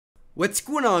What's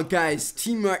going on, guys?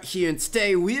 TmarTn here, and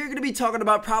today we are going to be talking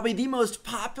about probably the most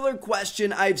popular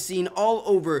question I've seen all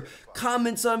over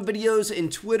comments on videos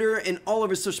and Twitter and all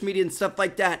over social media and stuff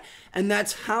like that, and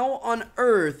that's how on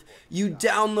earth you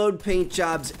download paint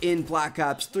jobs in Black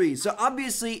Ops 3. So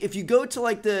obviously, if you go to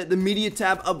like the media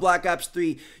tab of Black Ops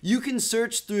 3, you can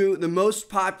search through the most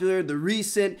popular, the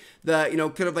recent, the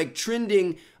kind of like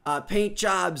trending paint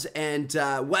jobs and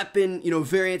weapon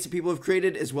variants that people have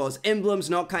created, as well as emblems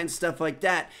and all kinds of stuff like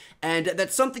that. And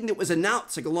that's something that was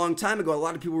announced like a long time ago. A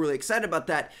lot of people were really excited about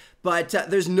that, but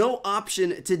there's no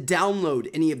option to download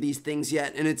any of these things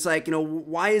yet. And it's like,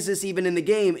 why is this even in the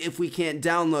game if we can't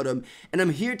download them? And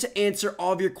I'm here to answer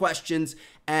all of your questions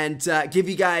and give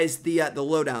you guys the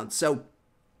lowdown. So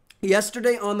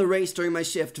yesterday on the race during my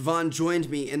shift, Vaughn joined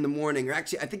me in the morning, or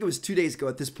actually I think it was 2 days ago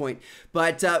at this point,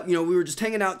 but we were just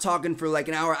hanging out talking for like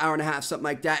an hour and a half, something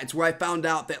like that. It's where I found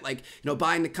out that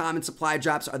buying the common supply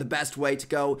drops are the best way to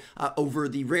go over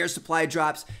the rare supply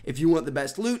drops if you want the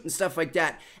best loot and stuff like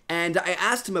that. And I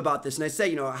asked him about this, and I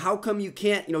said, how come you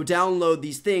can't download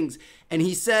these things? And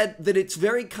he said that it's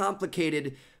very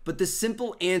complicated, but the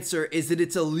simple answer is that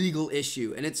it's a legal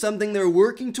issue, and it's something they're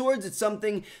working towards. It's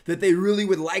something that they really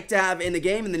would like to have in the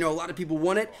game, and they know a lot of people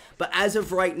want it, but as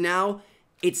of right now,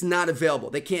 it's not available.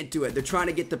 They can't do it. They're trying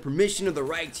to get the permission or the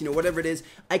rights, whatever it is.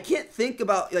 I can't think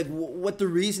about what the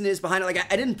reason is behind it.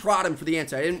 I didn't prod him for the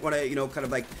answer. I didn't want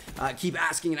to, keep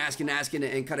asking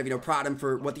and kind of, prod him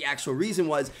for what the actual reason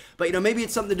was. But, maybe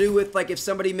it's something to do with if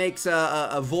somebody makes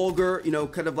a vulgar,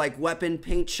 kind of like weapon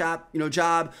paint shop,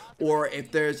 job, or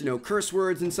if there's, curse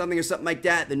words and something or something like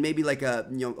that, then maybe a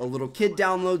little kid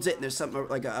downloads it and there's something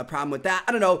like a problem with that.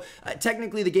 I don't know.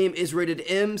 Technically the game is rated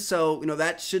M, so,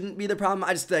 that shouldn't be the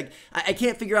problem. I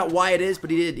can't figure out why it is, but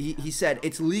he said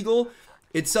it's legal.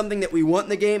 It's something that we want in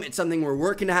the game. It's something we're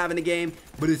working to have in the game,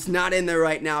 but it's not in there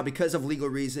right now because of legal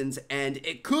reasons, and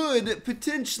it could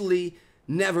potentially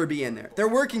never be in there. They're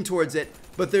working towards it,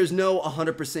 but there's no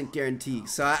 100% guarantee.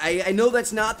 So I know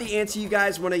that's not the answer you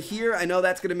guys want to hear. I know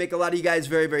that's going to make a lot of you guys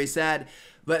very, very sad,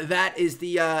 but that is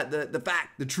the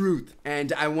fact, the truth,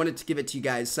 and I wanted to give it to you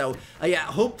guys. So yeah,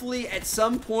 hopefully at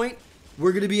some point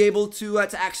we're going to be able to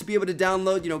actually be able to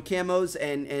download, camos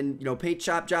and paint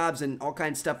shop jobs and all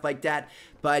kinds of stuff like that.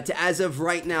 But as of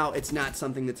right now, it's not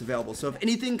something that's available. So if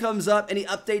anything comes up, any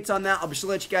updates on that, I'll be sure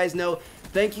to let you guys know.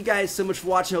 Thank you guys so much for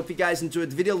watching. Hope you guys enjoyed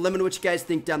the video. Let me know what you guys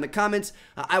think down in the comments.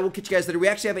 I will catch you guys later. We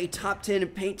actually have a top 10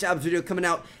 paint jobs video coming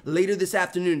out later this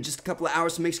afternoon in just a couple of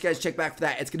hours. So make sure you guys check back for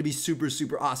that. It's going to be super,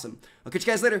 super awesome. I'll catch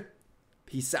you guys later.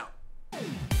 Peace out.